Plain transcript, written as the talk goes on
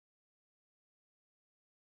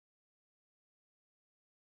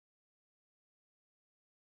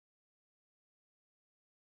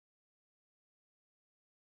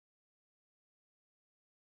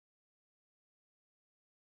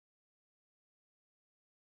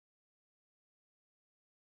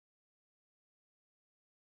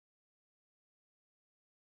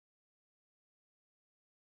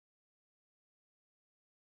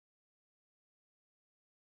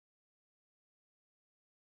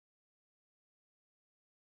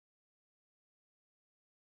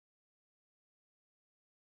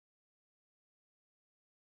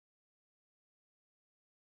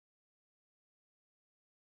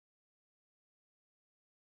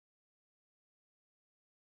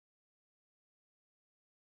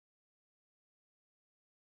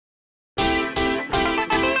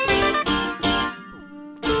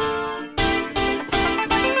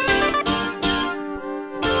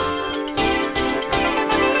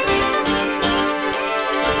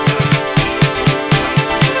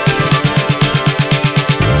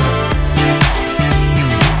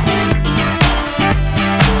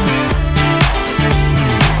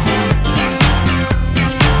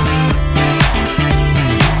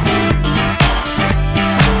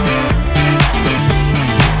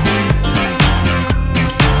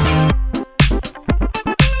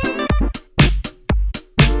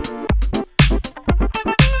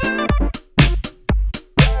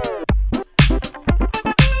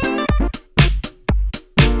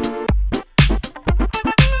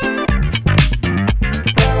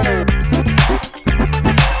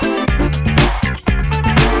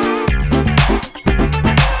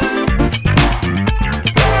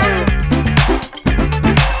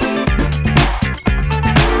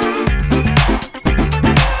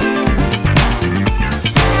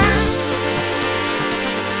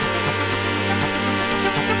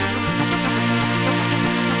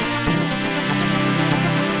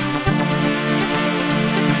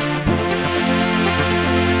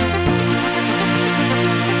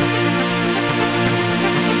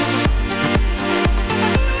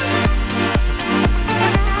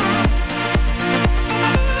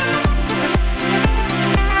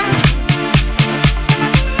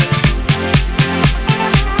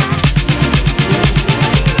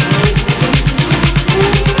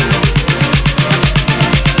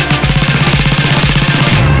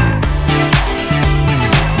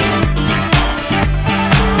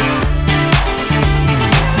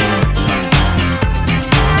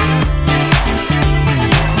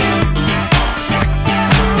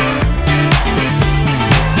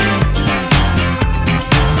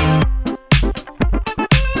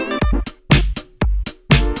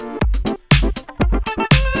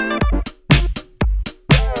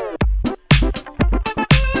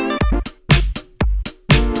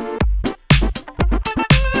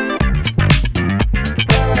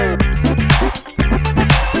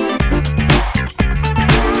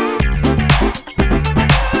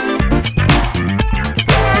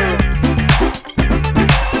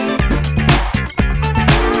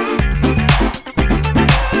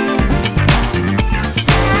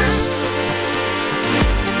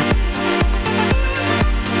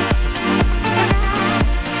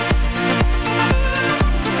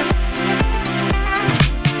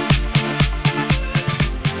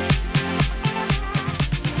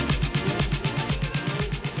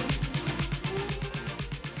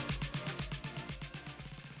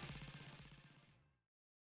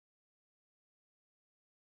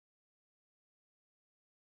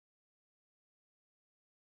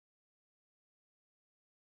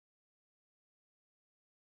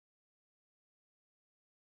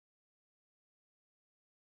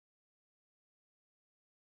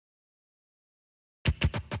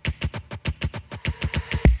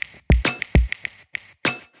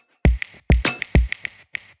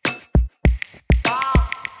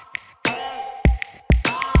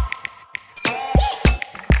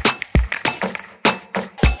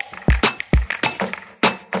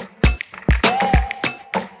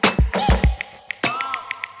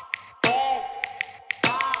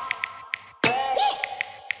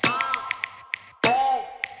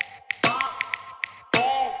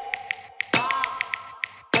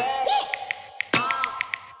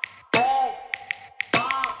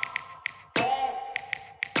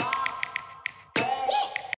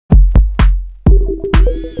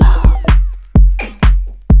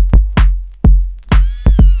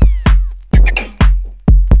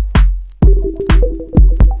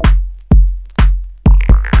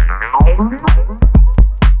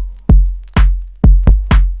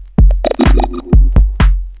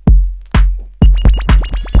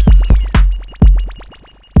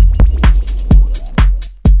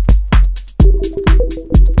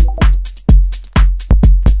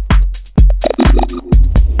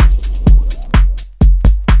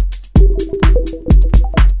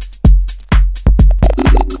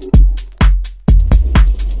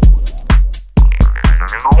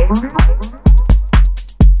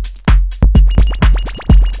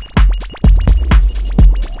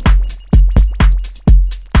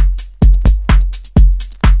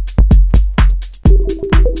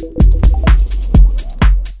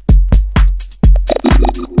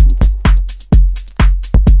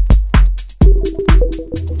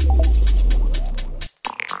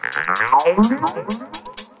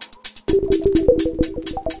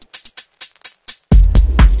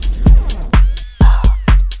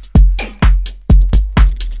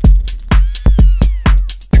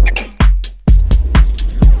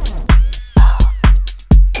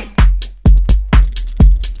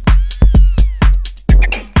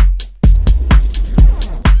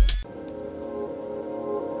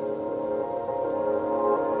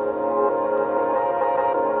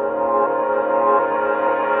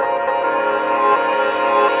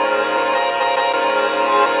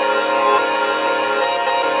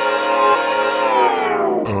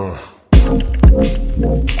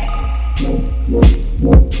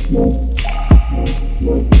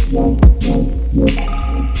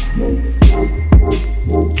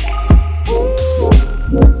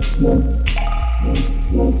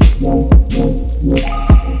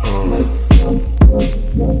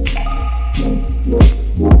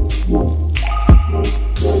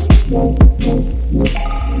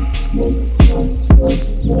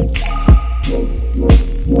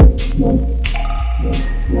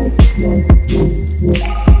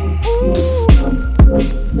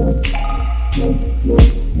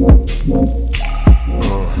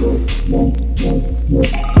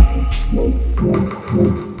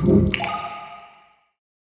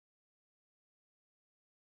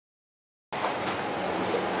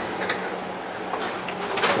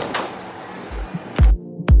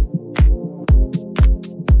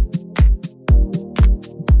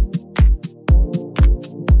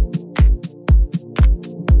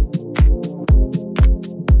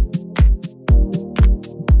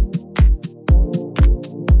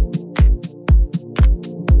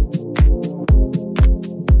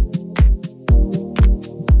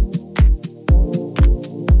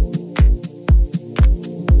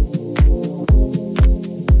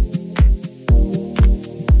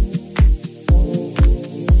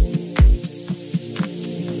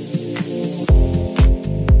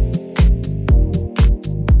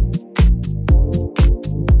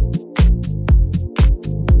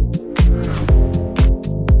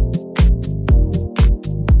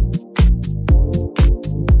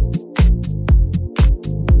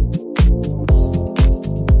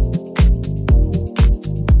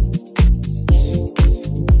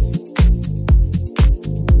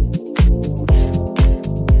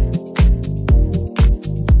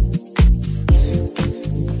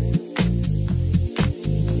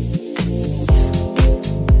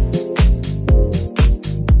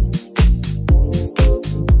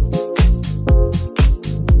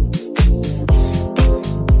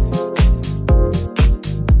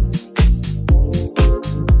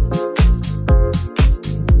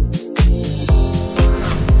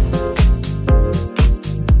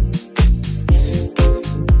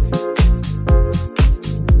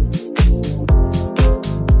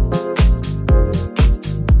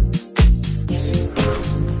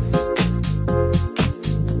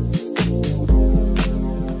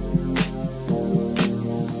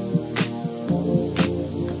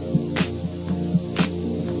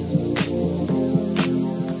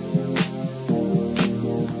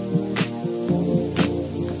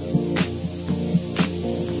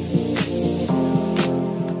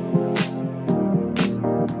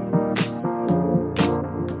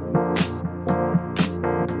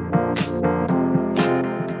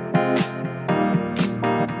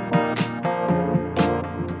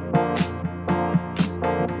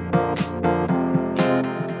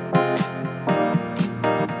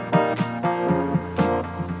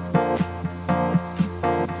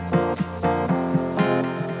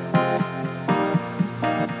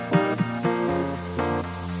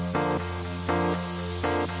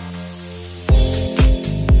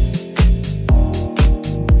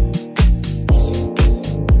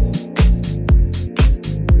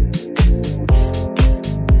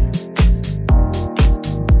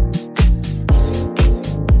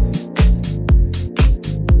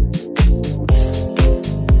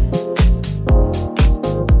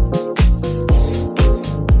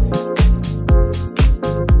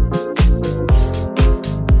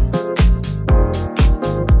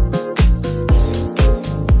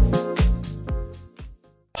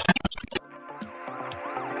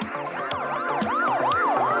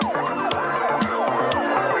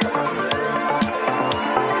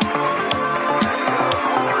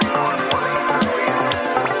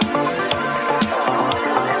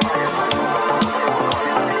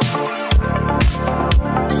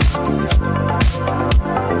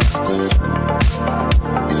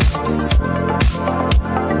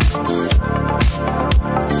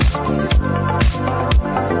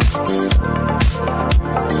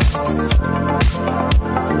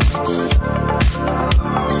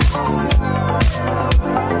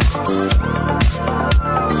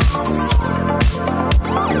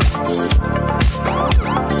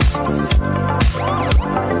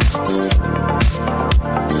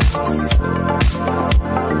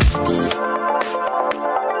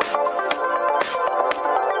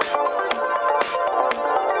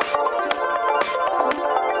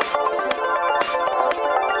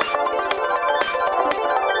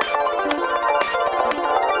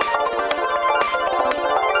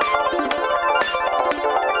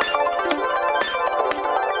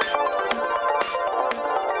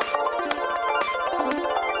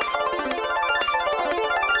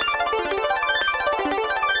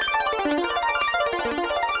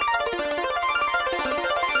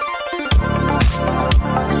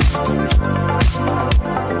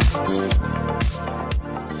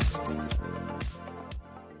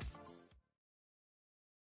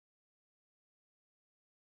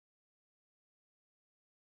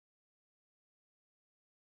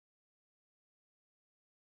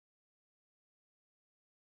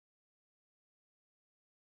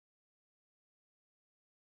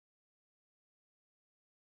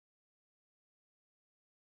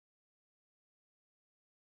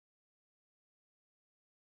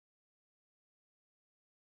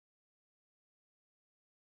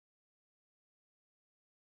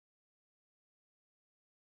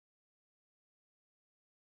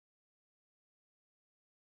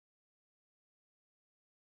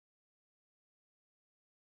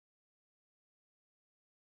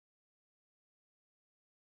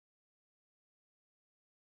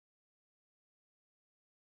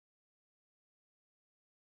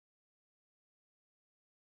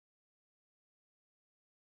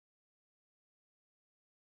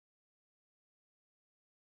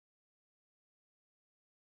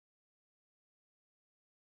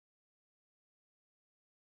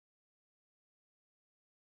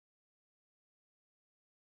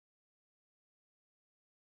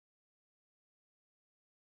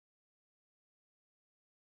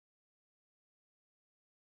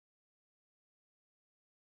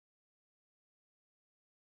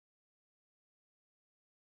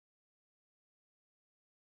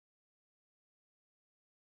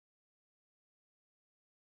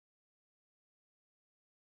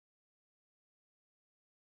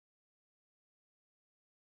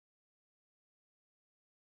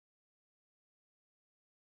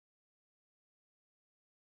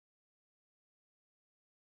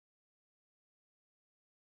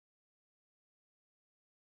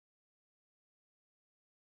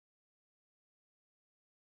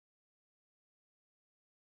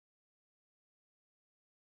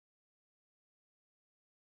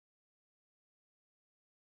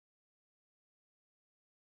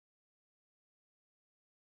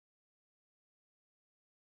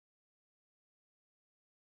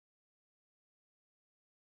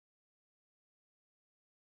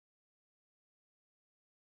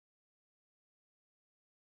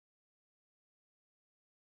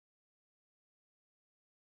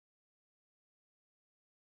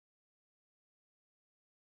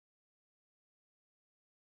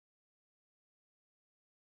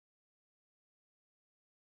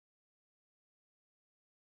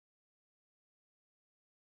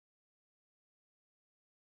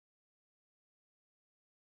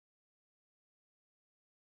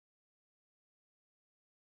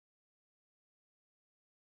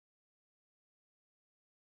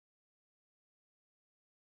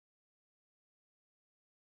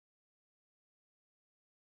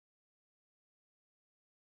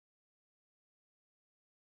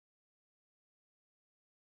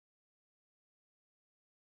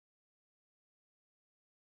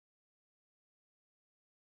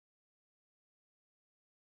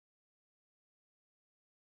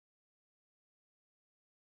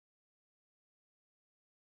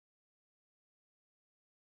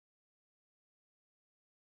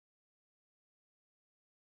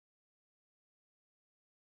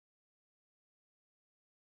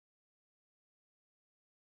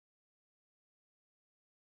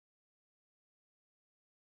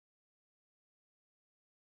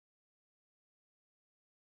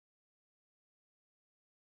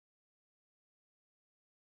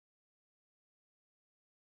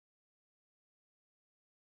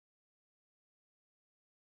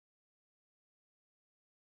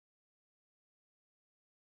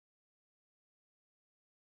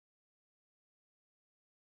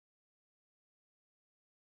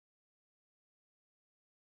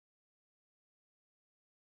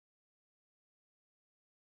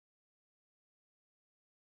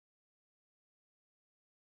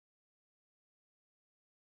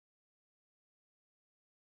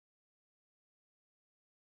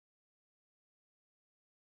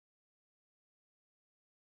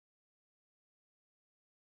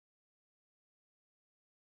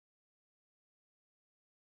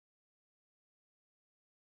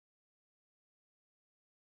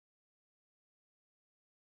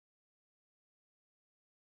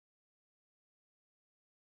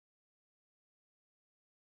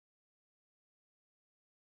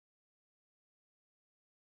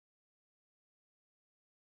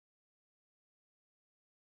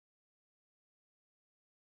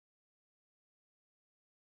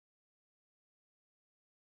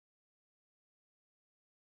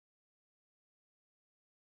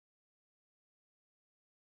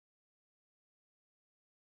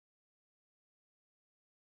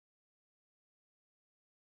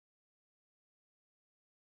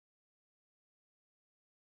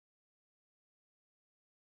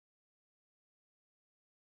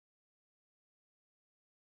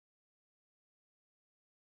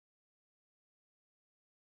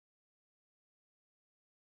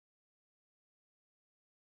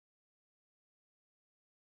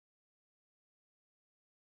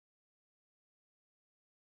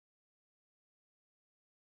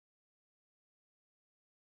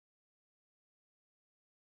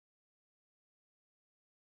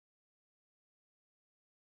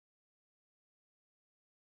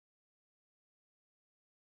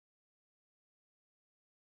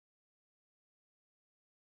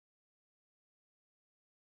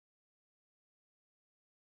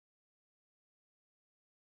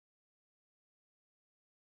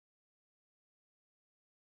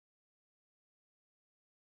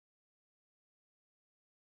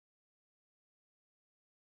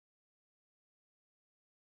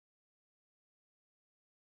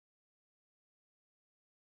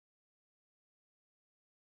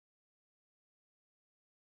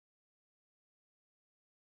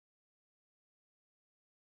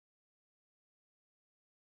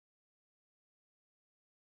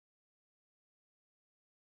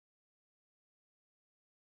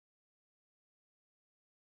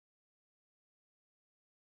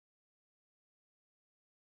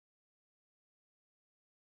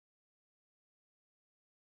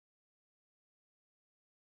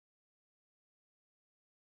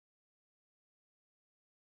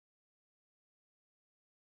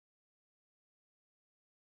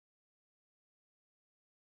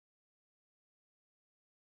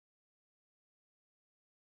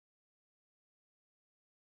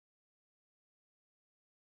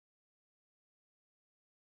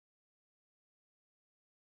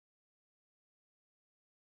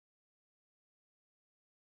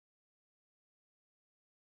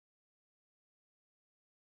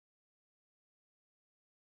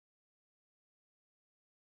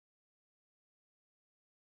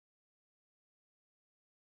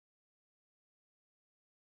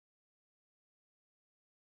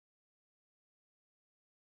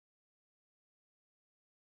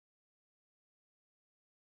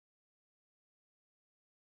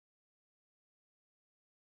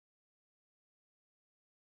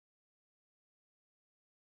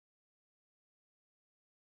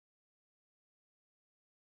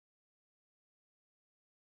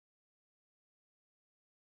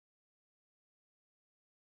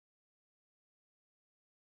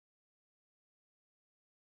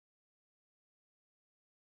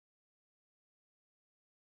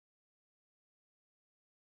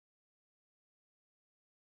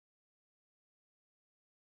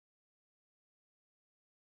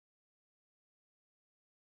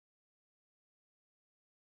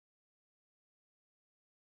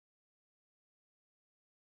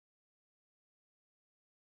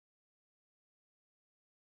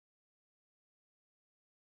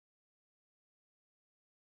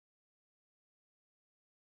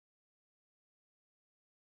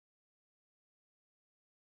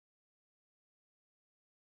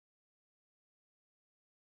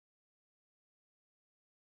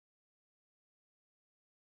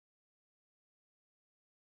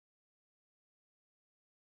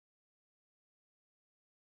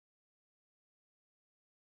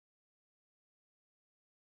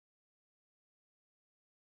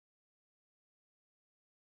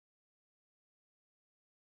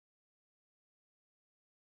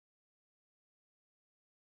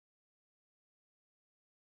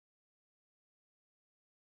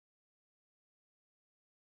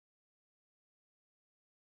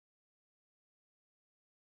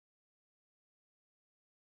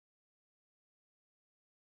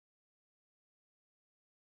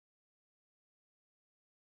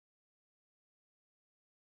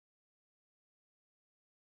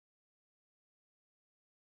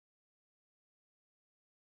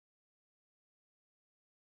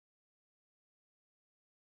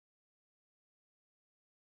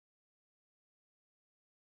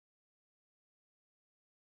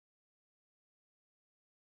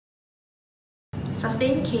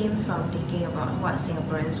Sustain came from thinking about what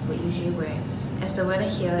Singaporeans would usually wear, as the weather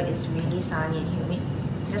here is really sunny and humid.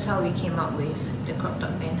 That's how we came up with the crop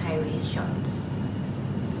top and high-waist shorts.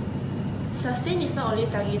 Sustain is not only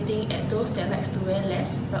targeting at those that like to wear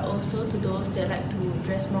less, but also to those that like to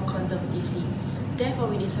dress more conservatively. Therefore,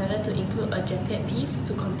 we decided to include a jacket piece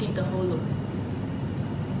to complete the whole look.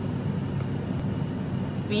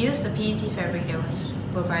 We used the PET fabric that was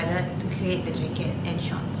provided to create the jacket and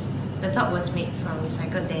shorts. The top was made from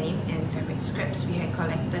recycled denim and fabric scraps we had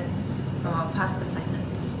collected from our past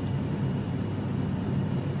assignments.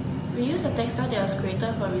 We used a textile that was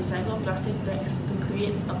created from recycled plastic bags to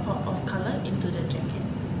create a pop of colour into the jacket.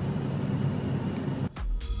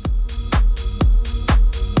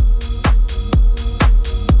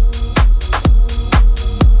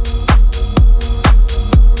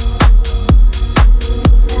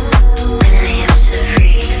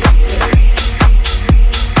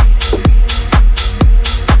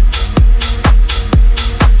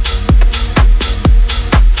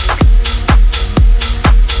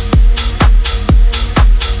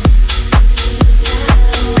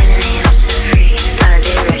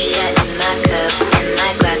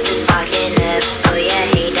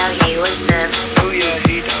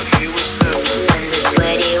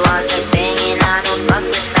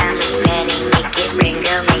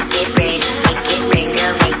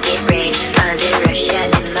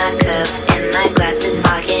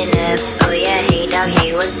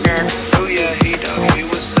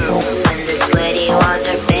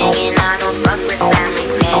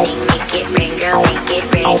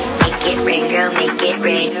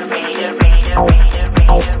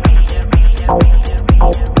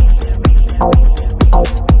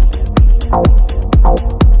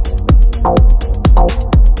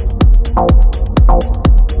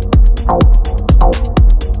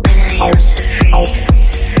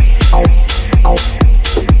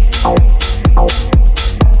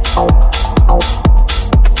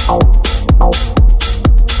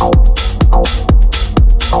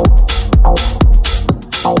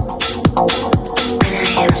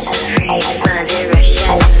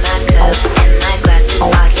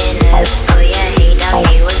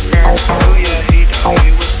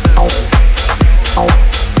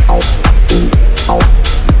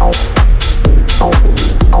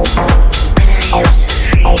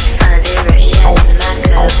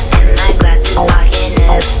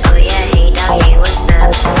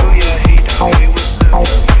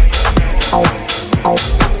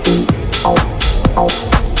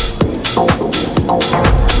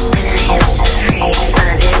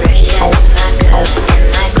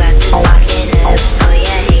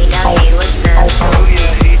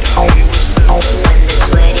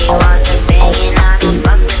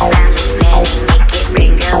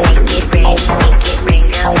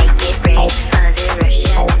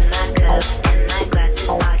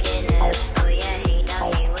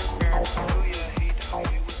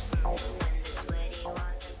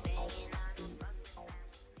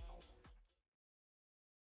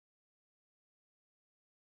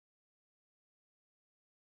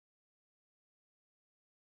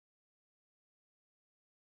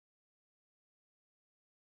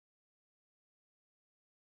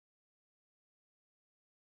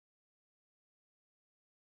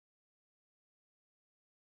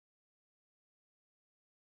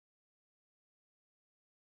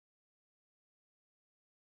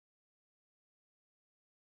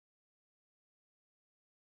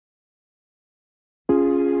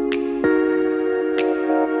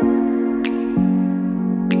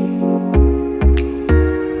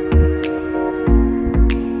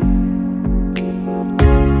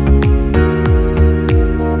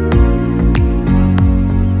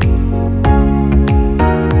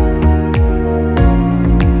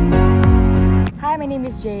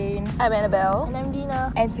 I'm Annabelle. And I'm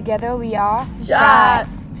Dina. And together we are JAT.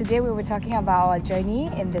 Today we were talking about our journey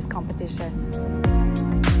in this competition.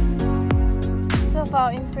 So for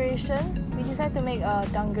our inspiration, we decided to make a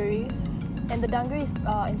dungaree. And the dungaree is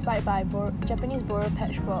inspired by Japanese Boro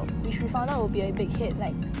patchwork, which we found out will be a big hit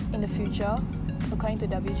like in the future, according to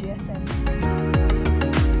WGSN.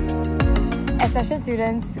 As fashion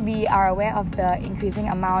students, we are aware of the increasing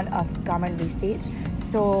amount of garment wastage.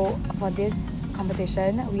 So for this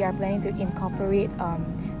competition, we are planning to incorporate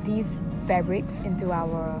these fabrics into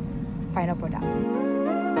our final product.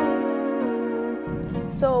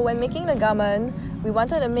 So when making the garment, we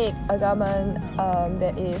wanted to make a garment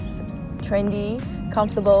that is trendy,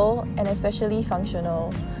 comfortable, and especially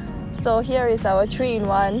functional. So here is our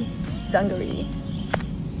 3-in-1 dungaree.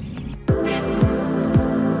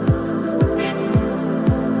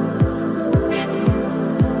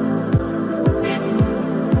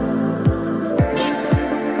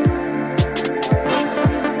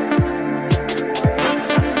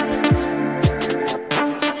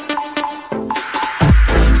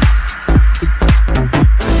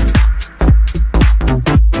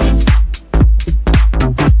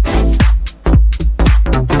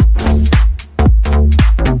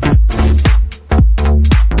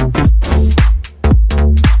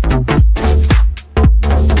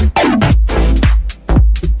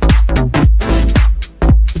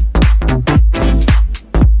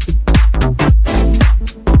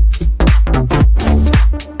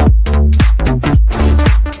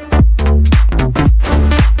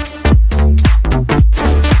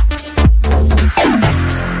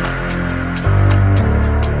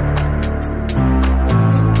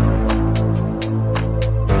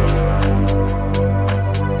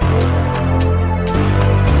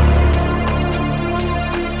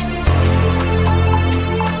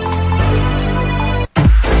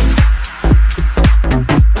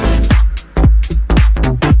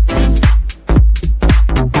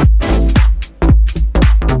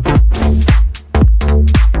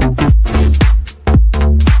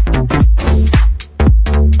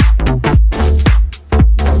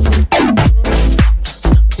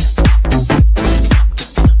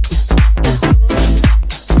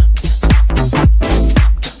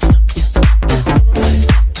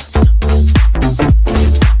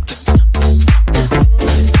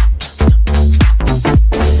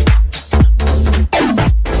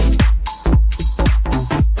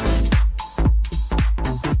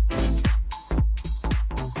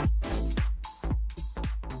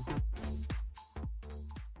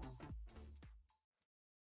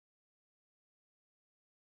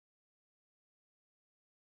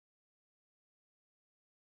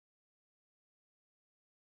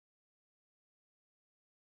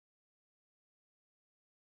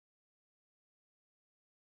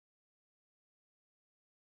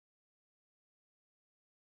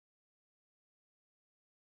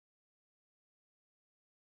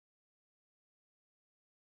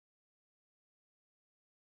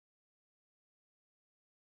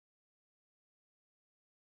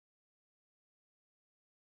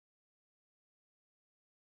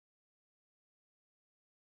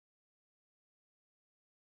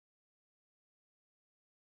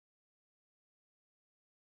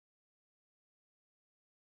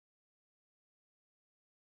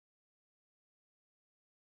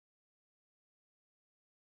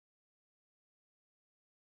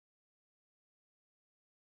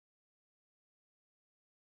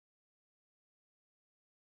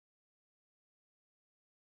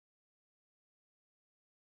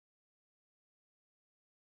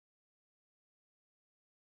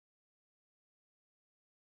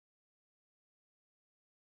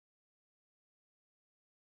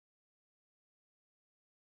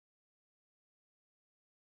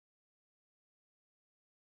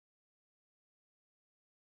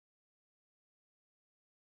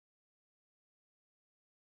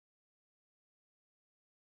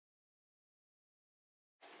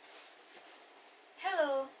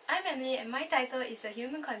 I'm Emily and my title is The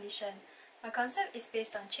Human Condition. My concept is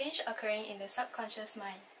based on change occurring in the subconscious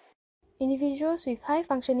mind. Individuals with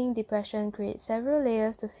high-functioning depression create several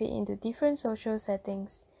layers to fit into different social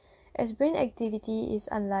settings. As brain activity is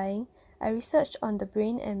underlying, I researched on the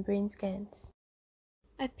brain and brain scans.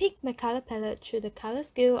 I picked my color palette through the color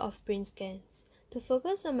scale of brain scans. To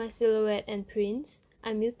focus on my silhouette and prints,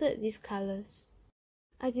 I muted these colors.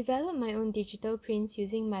 I developed my own digital prints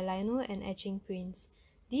using my lino and etching prints.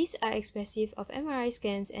 These are expressive of MRI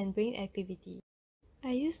scans and brain activity.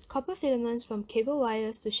 I used copper filaments from cable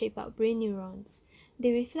wires to shape out brain neurons.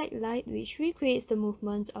 They reflect light, which recreates the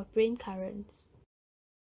movements of brain currents.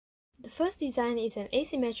 The first design is an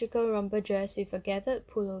asymmetrical romper dress with a gathered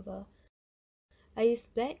pullover. I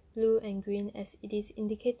used black, blue, and green as it is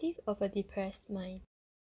indicative of a depressed mind.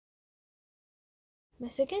 My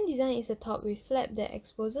second design is a top with flap that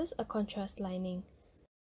exposes a contrast lining.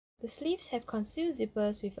 The sleeves have concealed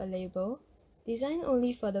zippers with a label, designed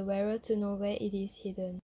only for the wearer to know where it is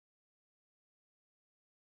hidden.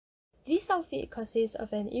 This outfit consists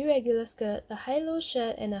of an irregular skirt, a high-low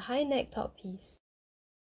shirt, and a high-neck top piece.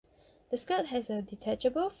 The skirt has a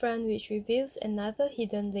detachable front which reveals another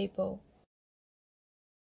hidden label.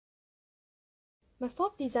 My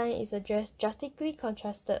fourth design is a dress drastically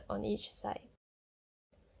contrasted on each side.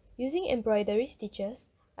 Using embroidery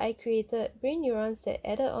stitches, I created brain neurons that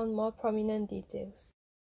added on more prominent details.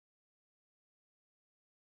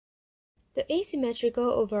 The asymmetrical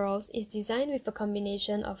overalls is designed with a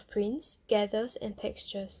combination of prints, gathers, and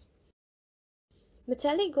textures.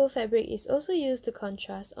 Metallic gold fabric is also used to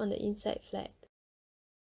contrast on the inside flap.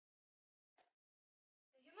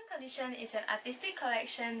 The Human Condition is an artistic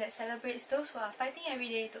collection that celebrates those who are fighting every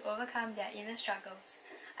day to overcome their inner struggles.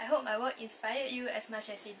 I hope my work inspired you as much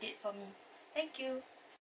as it did for me. Thank you!